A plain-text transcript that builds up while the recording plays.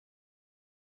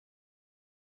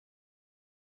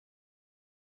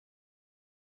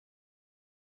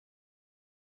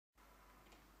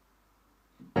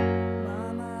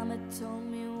told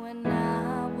me when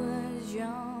I was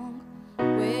young,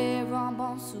 we're all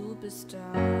born superstars.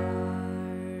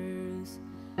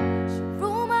 She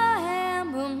rolled my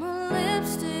hand, put my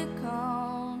lipstick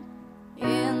on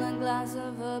in the glass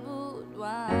of her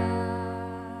boudoir.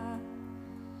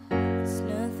 There's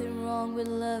nothing wrong with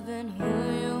loving who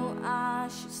you are,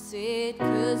 she said,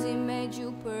 'cause he made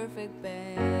you perfect,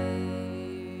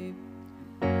 babe.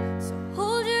 So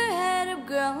hold your head up,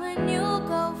 girl, and you'll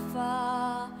go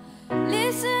far.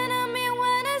 Listen to me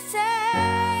when I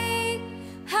say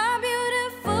I'm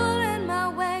beautiful in my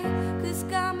way, 'cause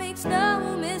God makes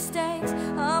no mistakes.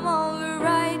 I'm on the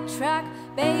right track,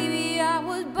 baby, I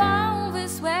was born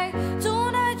this way.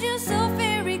 Don't hide yourself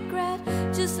in regret,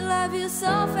 just love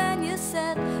yourself and you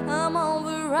said I'm on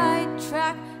the right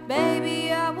track,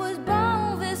 baby, I was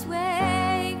born this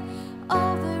way.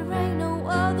 Oh, there ain't no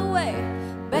other way,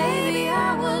 baby,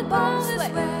 I was born this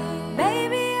way.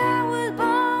 Baby, I was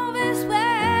born this way.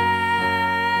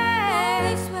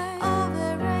 Oh,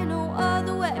 there ain't no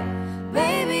other way,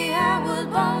 baby, I was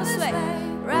born this way.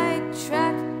 Right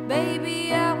track,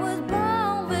 baby, I was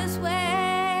born this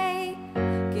way.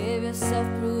 Give yourself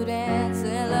prudence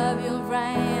and love your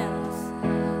friends,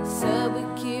 so we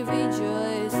can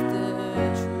rejoice the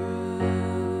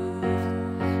truth.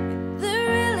 The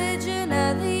religion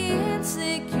of the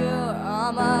insecure,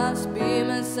 I must be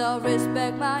myself,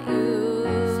 respect my youth.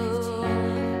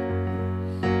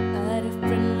 A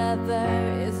different lover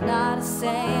is not a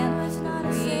saint,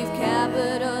 leave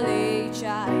capital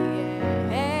H-I-M.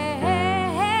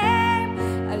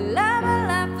 I love my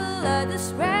life, I love this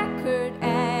record,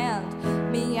 and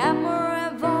me, I'm more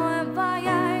and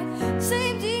voyage.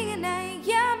 Same DNA,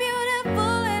 yeah, I'm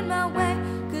beautiful in my way,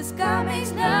 'cause God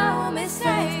makes no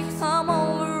mistakes. I'm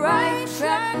on the right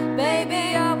track,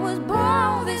 baby, I was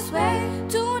born this way.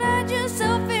 Don't hide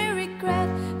yourself in regret,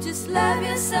 just love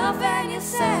yourself and you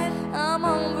said I'm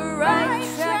on the right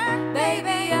track,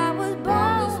 baby, I was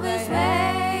born this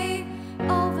way.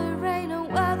 Oh, there ain't no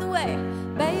other way,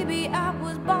 baby, I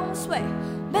was born this way.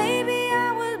 Baby,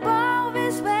 I was born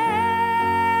this way.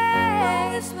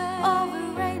 Oh,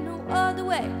 there ain't no other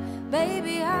way,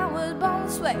 baby, I was born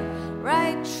this way.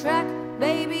 Right track,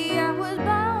 baby, I was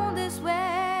born this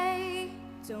way.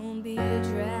 Don't be a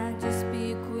drag, just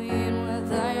be a queen.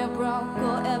 Whether you're broke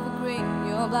or evergreen,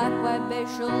 you're black, white,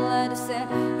 beige, or light sand,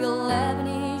 you're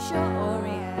Lebanese, you're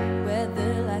Orient. Whether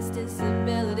life's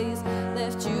disabilities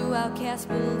left you outcast,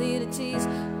 believe to tease.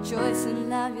 Rejoice and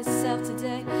love yourself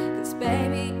today, 'cause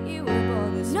baby, you were born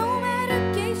this way. No matter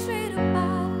gay, straight or bi,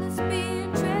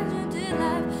 lesbian, transgender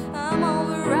life, I'm on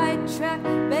the right track,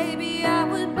 baby, I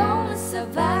was born to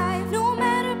survive. No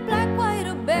matter black, white,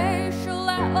 or beige, or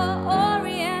light, or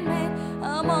Orient, mate,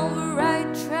 I'm on the right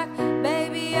track,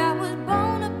 baby, I was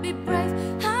born to be brave.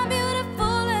 I'm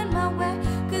beautiful in my way,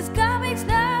 'cause God makes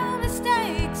no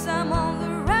mistakes. I'm on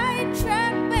the right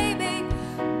track, baby,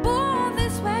 born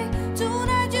this way. Don't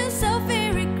hide yourself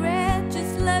in regret,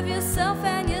 just love yourself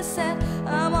and you said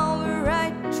I'm on the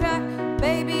right track,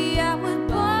 baby,